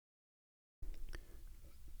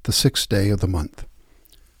The 6th day of the month.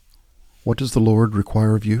 What does the Lord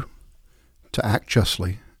require of you? To act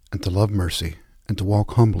justly, and to love mercy, and to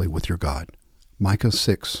walk humbly with your God. Micah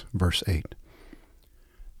 6, verse 8.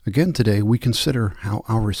 Again today we consider how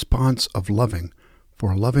our response of loving for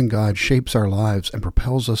a loving God shapes our lives and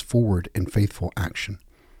propels us forward in faithful action.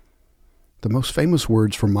 The most famous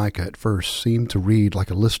words from Micah at first seem to read like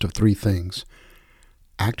a list of 3 things.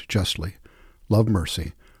 Act justly, love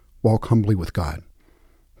mercy, walk humbly with God.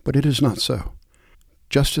 But it is not so.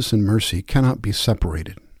 Justice and mercy cannot be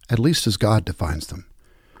separated, at least as God defines them.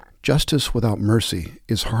 Justice without mercy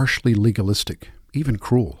is harshly legalistic, even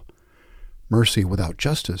cruel. Mercy without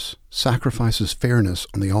justice sacrifices fairness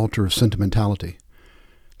on the altar of sentimentality.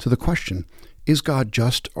 To the question, is God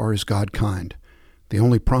just or is God kind? The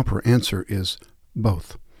only proper answer is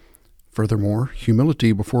both. Furthermore,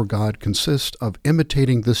 humility before God consists of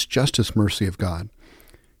imitating this justice mercy of God.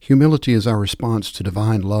 Humility is our response to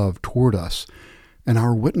divine love toward us and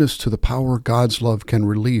our witness to the power God's love can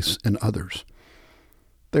release in others.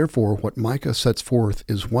 Therefore, what Micah sets forth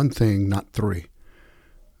is 1 thing, not 3.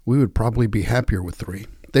 We would probably be happier with 3.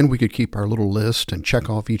 Then we could keep our little list and check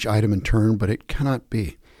off each item in turn, but it cannot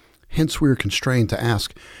be. Hence we are constrained to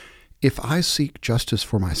ask, if I seek justice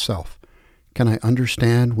for myself, can I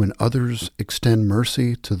understand when others extend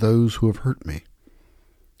mercy to those who have hurt me?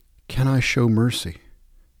 Can I show mercy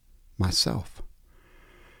myself?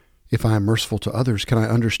 If I am merciful to others, can I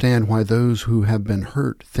understand why those who have been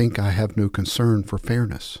hurt think I have no concern for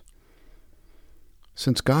fairness?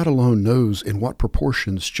 Since God alone knows in what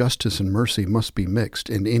proportions justice and mercy must be mixed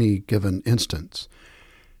in any given instance,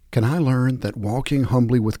 can I learn that walking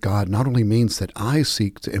humbly with God not only means that I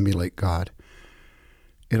seek to emulate God,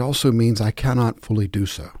 it also means I cannot fully do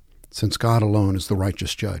so, since God alone is the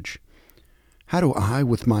righteous judge. How do I,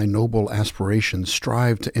 with my noble aspirations,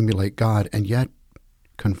 strive to emulate God and yet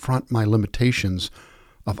confront my limitations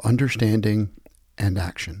of understanding and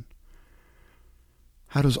action?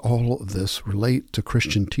 How does all of this relate to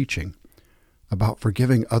Christian teaching about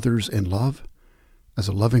forgiving others in love as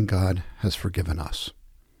a loving God has forgiven us?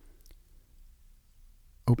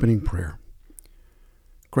 Opening prayer.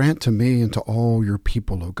 Grant to me and to all your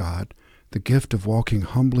people, O God, the gift of walking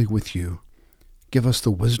humbly with you. Give us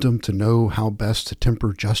the wisdom to know how best to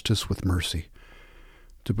temper justice with mercy,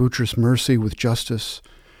 to buttress mercy with justice,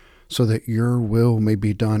 so that your will may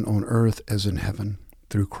be done on earth as in heaven,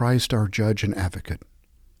 through Christ our Judge and Advocate.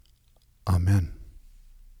 Amen.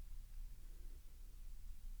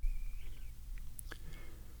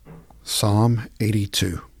 Psalm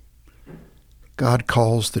 82. God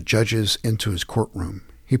calls the judges into his courtroom.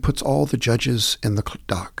 He puts all the judges in the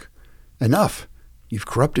dock. Enough! You've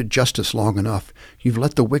corrupted justice long enough. You've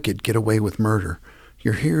let the wicked get away with murder.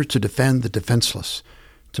 You're here to defend the defenseless,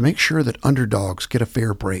 to make sure that underdogs get a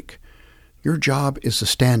fair break. Your job is to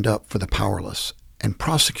stand up for the powerless and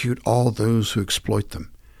prosecute all those who exploit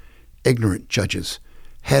them. Ignorant judges,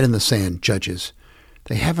 head-in-the-sand judges.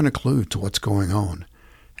 They haven't a clue to what's going on.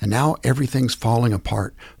 And now everything's falling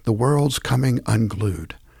apart. The world's coming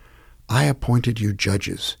unglued. I appointed you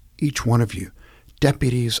judges, each one of you,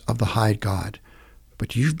 deputies of the high God.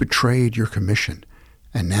 But you've betrayed your commission,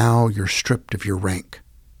 and now you're stripped of your rank,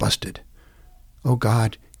 busted. Oh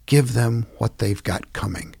God, give them what they've got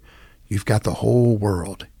coming. You've got the whole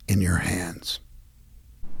world in your hands.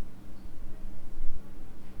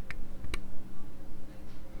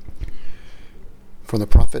 From the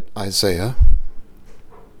prophet Isaiah,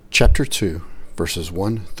 chapter 2, verses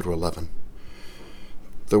 1 through 11.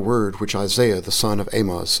 The word which Isaiah the son of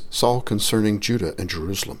Amoz saw concerning Judah and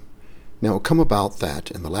Jerusalem. Now it come about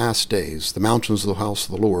that in the last days the mountains of the house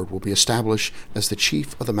of the Lord will be established as the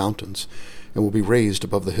chief of the mountains, and will be raised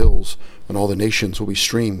above the hills, and all the nations will be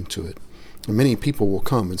streamed to it. And many people will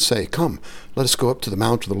come and say, Come, let us go up to the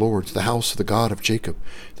mount of the Lord, to the house of the God of Jacob,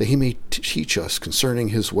 that he may teach us concerning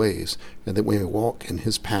his ways, and that we may walk in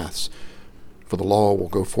his paths. For the law will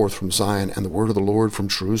go forth from Zion, and the word of the Lord from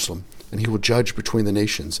Jerusalem, and he will judge between the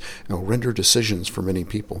nations, and will render decisions for many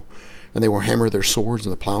people. And they will hammer their swords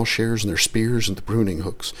and the plowshares and their spears and the pruning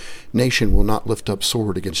hooks. Nation will not lift up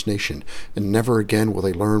sword against nation, and never again will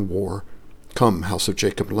they learn war. Come, house of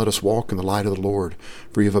Jacob, and let us walk in the light of the Lord,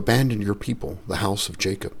 for you have abandoned your people, the house of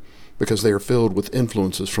Jacob, because they are filled with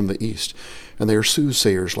influences from the east, and they are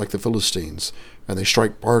soothsayers like the Philistines, and they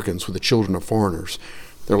strike bargains with the children of foreigners.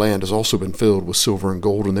 Their land has also been filled with silver and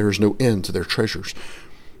gold, and there is no end to their treasures.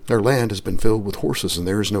 Their land has been filled with horses, and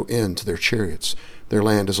there is no end to their chariots. Their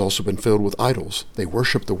land has also been filled with idols. They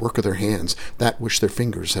worship the work of their hands, that which their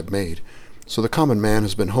fingers have made. So the common man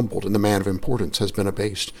has been humbled, and the man of importance has been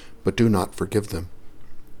abased, but do not forgive them.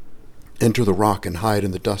 Enter the rock and hide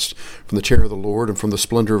in the dust from the terror of the Lord and from the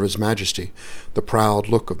splendor of his majesty. The proud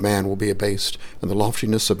look of man will be abased, and the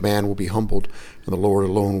loftiness of man will be humbled, and the Lord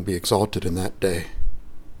alone will be exalted in that day.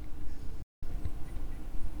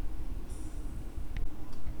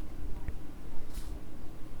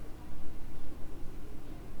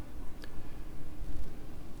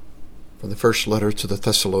 From the first letter to the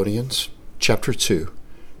Thessalonians, chapter 2,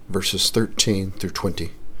 verses 13 through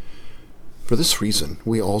 20. For this reason,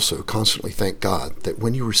 we also constantly thank God that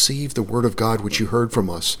when you received the word of God which you heard from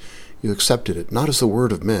us, you accepted it not as the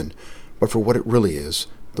word of men, but for what it really is,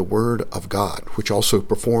 the word of God, which also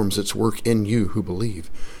performs its work in you who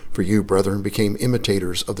believe. For you, brethren, became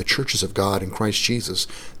imitators of the churches of God in Christ Jesus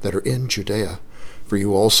that are in Judea. For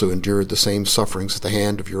you also endured the same sufferings at the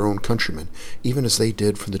hand of your own countrymen, even as they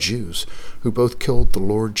did from the Jews, who both killed the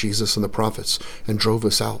Lord Jesus and the prophets, and drove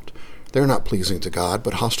us out. They are not pleasing to God,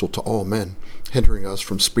 but hostile to all men, hindering us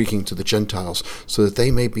from speaking to the Gentiles, so that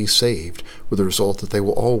they may be saved, with the result that they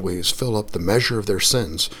will always fill up the measure of their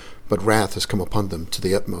sins, but wrath has come upon them to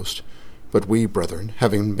the utmost. But we, brethren,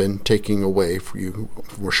 having been taken away for you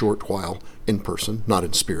for a short while, in person, not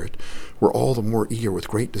in spirit, were all the more eager with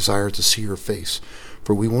great desire to see your face,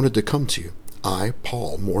 for we wanted to come to you, I,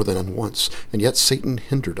 Paul, more than once, and yet Satan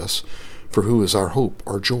hindered us. For who is our hope,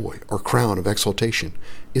 our joy, our crown of exaltation?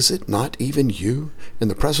 Is it not even you, in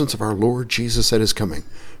the presence of our Lord Jesus at his coming?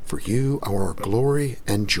 For you are our glory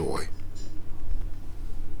and joy.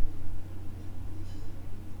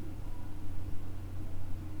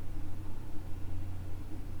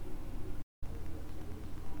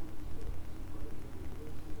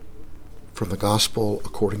 From the Gospel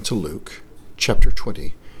according to Luke, chapter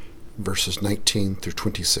 20, verses 19 through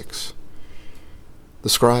 26. The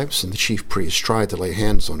scribes and the chief priests tried to lay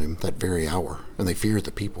hands on him that very hour, and they feared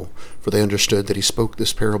the people, for they understood that he spoke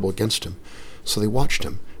this parable against him. So they watched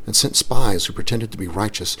him, and sent spies who pretended to be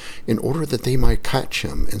righteous, in order that they might catch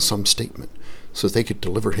him in some statement, so that they could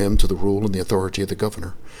deliver him to the rule and the authority of the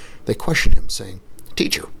governor. They questioned him, saying,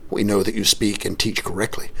 Teacher, we know that you speak and teach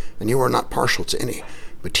correctly, and you are not partial to any,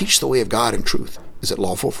 but teach the way of God in truth. Is it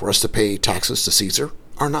lawful for us to pay taxes to Caesar,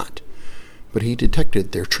 or not? But he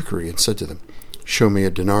detected their trickery, and said to them, Show me a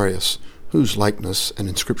denarius. Whose likeness and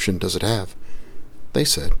inscription does it have? They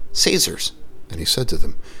said, Caesar's. And he said to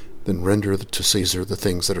them, Then render to Caesar the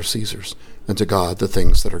things that are Caesar's, and to God the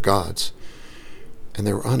things that are God's. And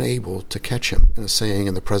they were unable to catch him in a saying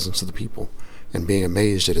in the presence of the people, and being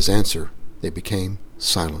amazed at his answer, they became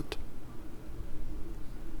silent.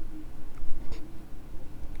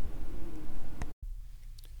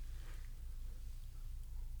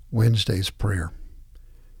 Wednesday's Prayer.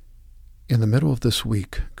 In the middle of this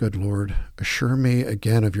week, good Lord, assure me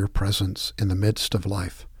again of your presence in the midst of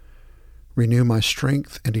life. Renew my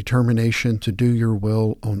strength and determination to do your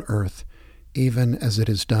will on earth, even as it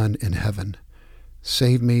is done in heaven.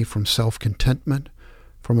 Save me from self-contentment,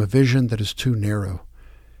 from a vision that is too narrow.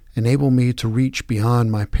 Enable me to reach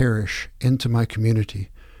beyond my parish into my community,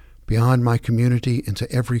 beyond my community into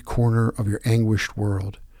every corner of your anguished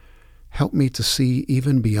world. Help me to see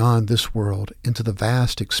even beyond this world into the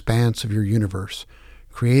vast expanse of your universe,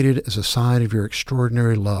 created as a sign of your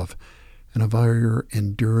extraordinary love and of your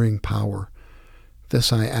enduring power.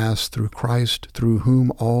 This I ask through Christ, through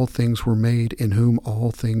whom all things were made, in whom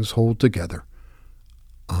all things hold together.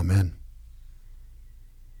 Amen.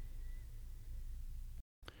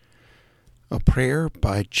 A prayer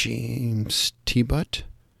by James T. Butt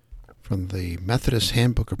from the Methodist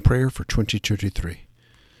Handbook of Prayer for 2023.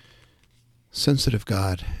 Sensitive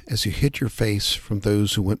God, as you hid your face from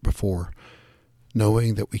those who went before,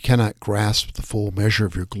 knowing that we cannot grasp the full measure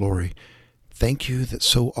of your glory, thank you that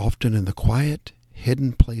so often in the quiet,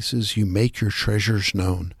 hidden places you make your treasures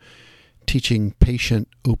known, teaching patient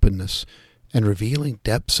openness and revealing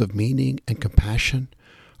depths of meaning and compassion,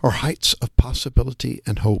 or heights of possibility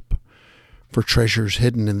and hope. For treasures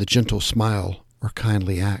hidden in the gentle smile or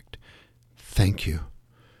kindly act, thank you.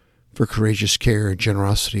 For courageous care and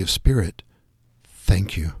generosity of spirit,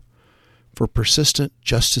 thank you. For persistent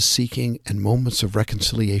justice-seeking and moments of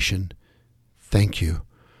reconciliation, thank you.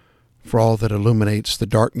 For all that illuminates the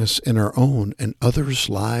darkness in our own and others'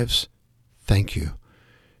 lives, thank you.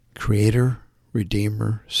 Creator,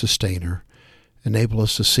 Redeemer, Sustainer, enable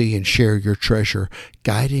us to see and share your treasure,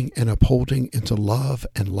 guiding and upholding into love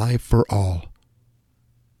and life for all.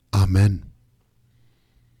 Amen.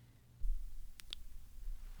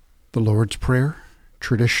 The Lord's Prayer,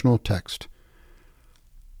 traditional text.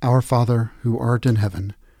 Our Father, who art in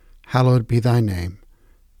heaven, hallowed be thy name.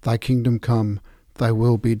 Thy kingdom come, thy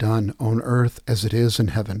will be done on earth as it is in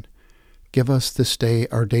heaven. Give us this day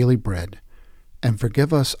our daily bread, And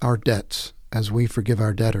forgive us our debts, as we forgive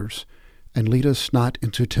our debtors. And lead us not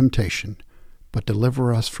into temptation, but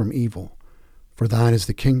deliver us from evil. For thine is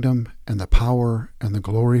the kingdom, and the power, and the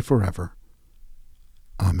glory forever.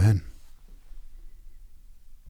 Amen.